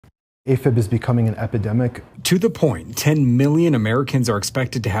Afib is becoming an epidemic. To the point, 10 million Americans are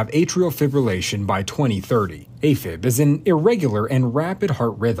expected to have atrial fibrillation by 2030. Afib is an irregular and rapid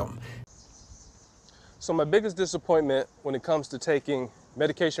heart rhythm. So my biggest disappointment when it comes to taking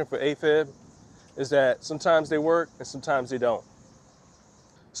medication for Afib is that sometimes they work and sometimes they don't.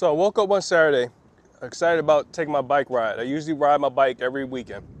 So I woke up one Saturday excited about taking my bike ride. I usually ride my bike every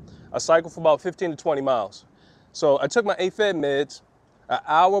weekend. I cycle for about 15 to 20 miles. So I took my Afib meds an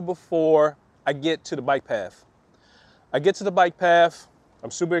hour before I get to the bike path. I get to the bike path,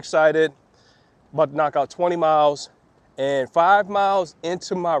 I'm super excited, about to knock out 20 miles, and 5 miles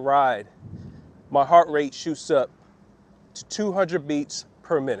into my ride, my heart rate shoots up to 200 beats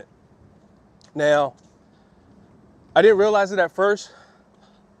per minute. Now, I didn't realize it at first,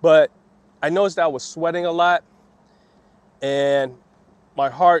 but I noticed that I was sweating a lot, and my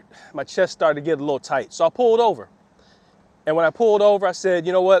chest started to get a little tight. So I pulled over. And when I pulled over, I said,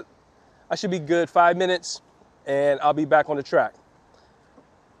 you know what? I should be good 5 minutes and I'll be back on the track.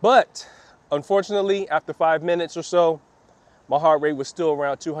 But unfortunately, after 5 minutes or so, my heart rate was still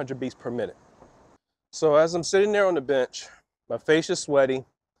around 200 beats per minute. So as I'm sitting there on the bench, my face is sweaty,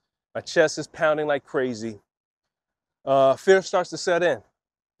 my chest is pounding like crazy. Fear starts to set in.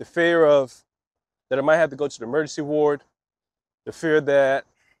 The fear of that I might have to go to the emergency ward, the fear that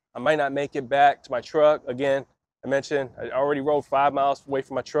I might not make it back to my truck. Again, I mentioned I already rode 5 miles away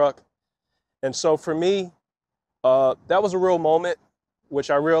from my truck. And so for me, that was a real moment,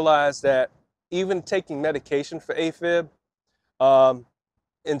 which I realized that even taking medication for Afib,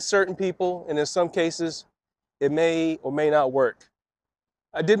 in certain people and in some cases, it may or may not work.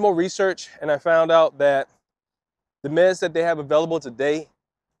 I did more research and I found out that the meds that they have available today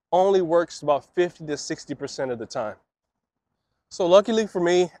only works about 50 to 60% of the time. So luckily for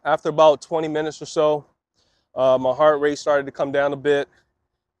me, after about 20 minutes or so, my heart rate started to come down a bit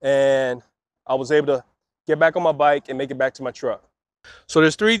and I was able to get back on my bike and make it back to my truck. So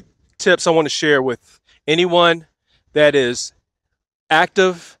there's 3 tips I want to share with anyone that is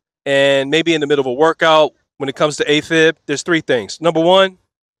active and maybe in the middle of a workout when it comes to Afib. There's 3 things. Number 1,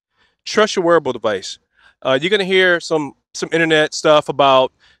 trust your wearable device. You're going to hear some internet stuff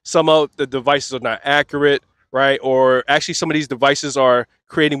about some of the devices are not accurate, right? Or actually some of these devices are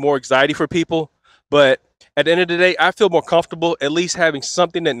creating more anxiety for people. But at the end of the day, I feel more comfortable at least having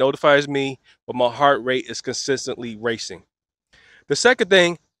something that notifies me when my heart rate is consistently racing. The second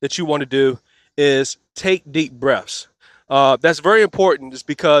thing that you want to do is take deep breaths. That's very important just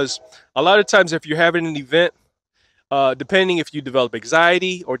because a lot of times if you're having an event, depending if you develop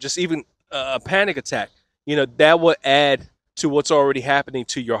anxiety or just even a panic attack, that will add to what's already happening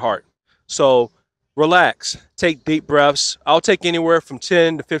to your heart. So relax, take deep breaths. I'll take anywhere from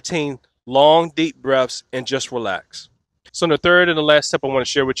 10 to 15 long, deep breaths and just relax. So the third and the last tip I want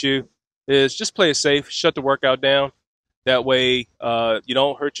to share with you is just play it safe, shut the workout down. That way you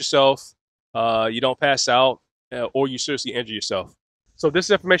don't hurt yourself, you don't pass out, or you seriously injure yourself. So if this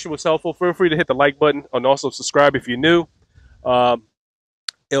information was helpful, feel free to hit the like button and also subscribe if you're new.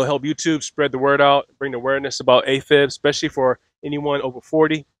 It'll help YouTube spread the word out, bring awareness about Afib, especially for anyone over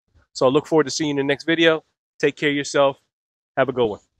 40. So I look forward to seeing you in the next video. Take care of yourself. Have a good one.